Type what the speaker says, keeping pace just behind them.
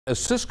A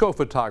Cisco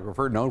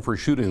photographer known for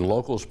shooting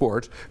local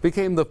sports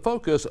became the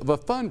focus of a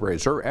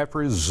fundraiser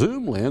after his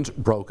zoom lens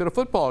broke at a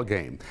football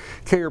game.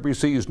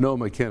 KRBC's Noah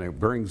McKinnon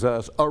brings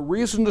us a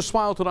reason to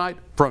smile tonight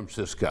from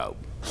Cisco.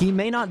 He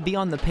may not be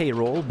on the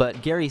payroll, but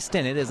Gary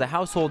Stinnett is a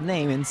household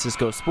name in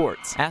Cisco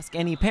sports. Ask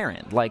any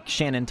parent, like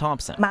Shannon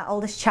Thompson. My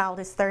oldest child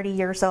is 30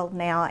 years old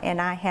now,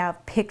 and I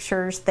have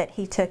pictures that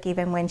he took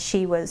even when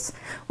she was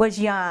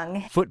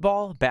young.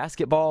 Football,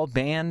 basketball,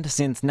 band,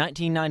 since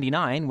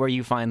 1999, where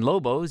you find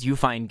Lobos, you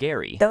find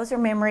Gary. Those are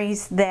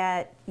memories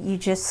that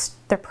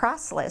they're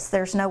priceless.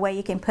 There's no way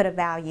you can put a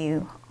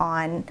value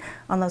on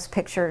those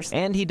pictures.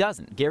 And he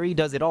doesn't. Gary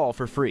does it all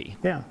for free.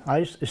 Yeah,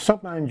 it's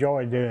something I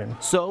enjoy doing.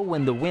 So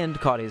when the wind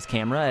caught his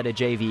camera at a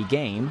JV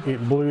game,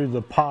 it blew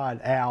the pod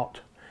out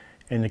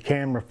and the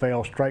camera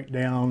fell straight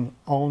down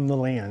on the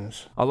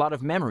lens. A lot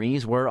of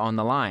memories were on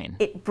the line.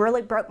 It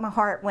really broke my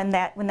heart when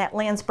that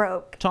lens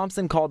broke.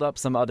 Thompson called up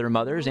some other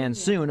mothers, and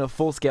soon a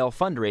full-scale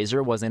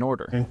fundraiser was in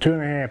order. In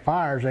 2.5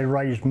 hours, they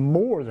raised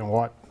more than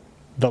what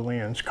the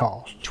lens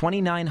cost.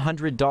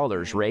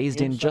 $2,900 raised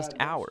in just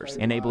hours,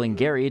 enabling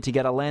Gary to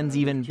get a lens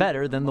even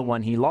better than the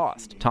one he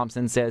lost.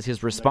 Thompson says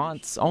his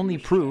response only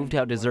proved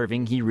how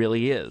deserving he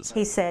really is.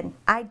 He said,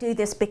 I do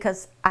this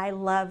because I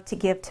love to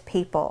give to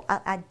people.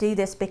 I do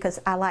this because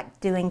I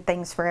like doing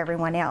things for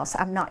everyone else.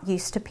 I'm not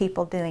used to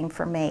people doing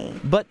for me.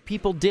 But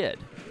people did.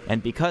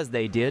 And because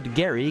they did,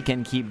 Gary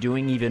can keep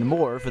doing even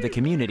more for the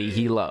community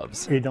he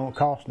loves. It don't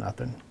cost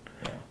nothing.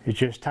 It's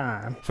just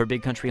time. For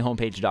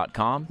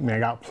BigCountryHomepage.com, I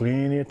got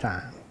plenty of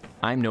time.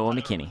 I'm Noah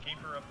McKinney.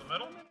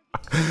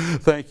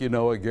 Thank you,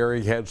 Noah.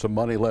 Gary had some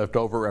money left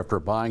over after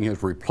buying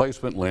his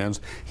replacement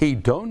lens. He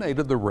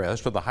donated the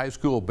rest to the high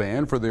school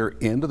band for their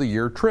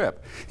end-of-the-year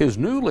trip. His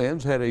new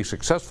lens had a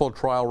successful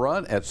trial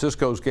run at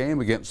Cisco's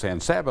game against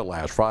San Saba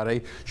last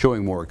Friday,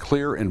 showing more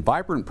clear and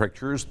vibrant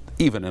pictures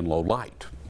even in low light.